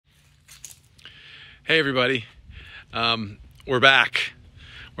Hey everybody, we're back.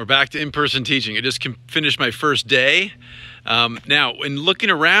 We're back to in-person teaching. I just finished my first day. Now, in looking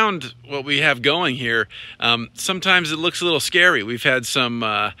around what we have going here, sometimes it looks a little scary. We've had some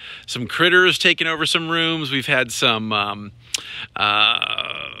critters taking over some rooms. We've had some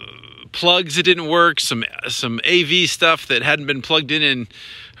plugs that didn't work, some AV stuff that hadn't been plugged in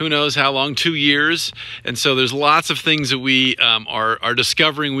who knows how long, 2 years. And so there's lots of things that we are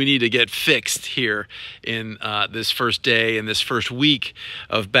discovering we need to get fixed here in this first day and this first week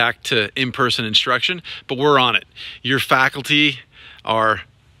of back to in-person instruction, but we're on it. Your faculty are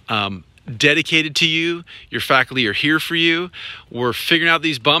dedicated to you. Your faculty are here for you. We're figuring out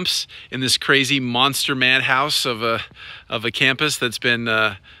these bumps in this crazy monster madhouse of a campus that's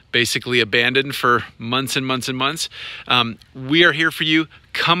been basically abandoned for months and months and months. We are here for you.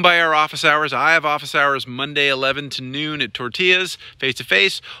 Come by our office hours. I have office hours Monday 11 to noon at Tortillas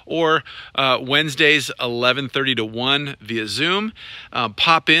face-to-face, or Wednesdays 11:30 to 1 via Zoom.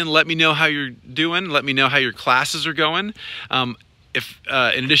 Pop in, let me know how you're doing. Let me know how your classes are going. If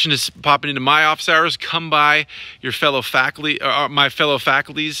in addition to popping into my office hours, come by your fellow faculty, or my fellow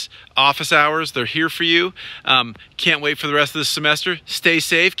faculty's office hours. They're here for you. Can't wait for the rest of this semester. Stay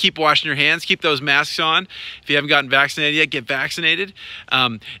safe. Keep washing your hands. Keep those masks on. If you haven't gotten vaccinated yet, get vaccinated.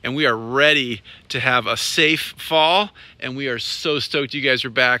 And we are ready to have a safe fall. And we are so stoked you guys are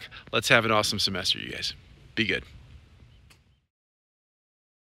back. Let's have an awesome semester, you guys. Be good.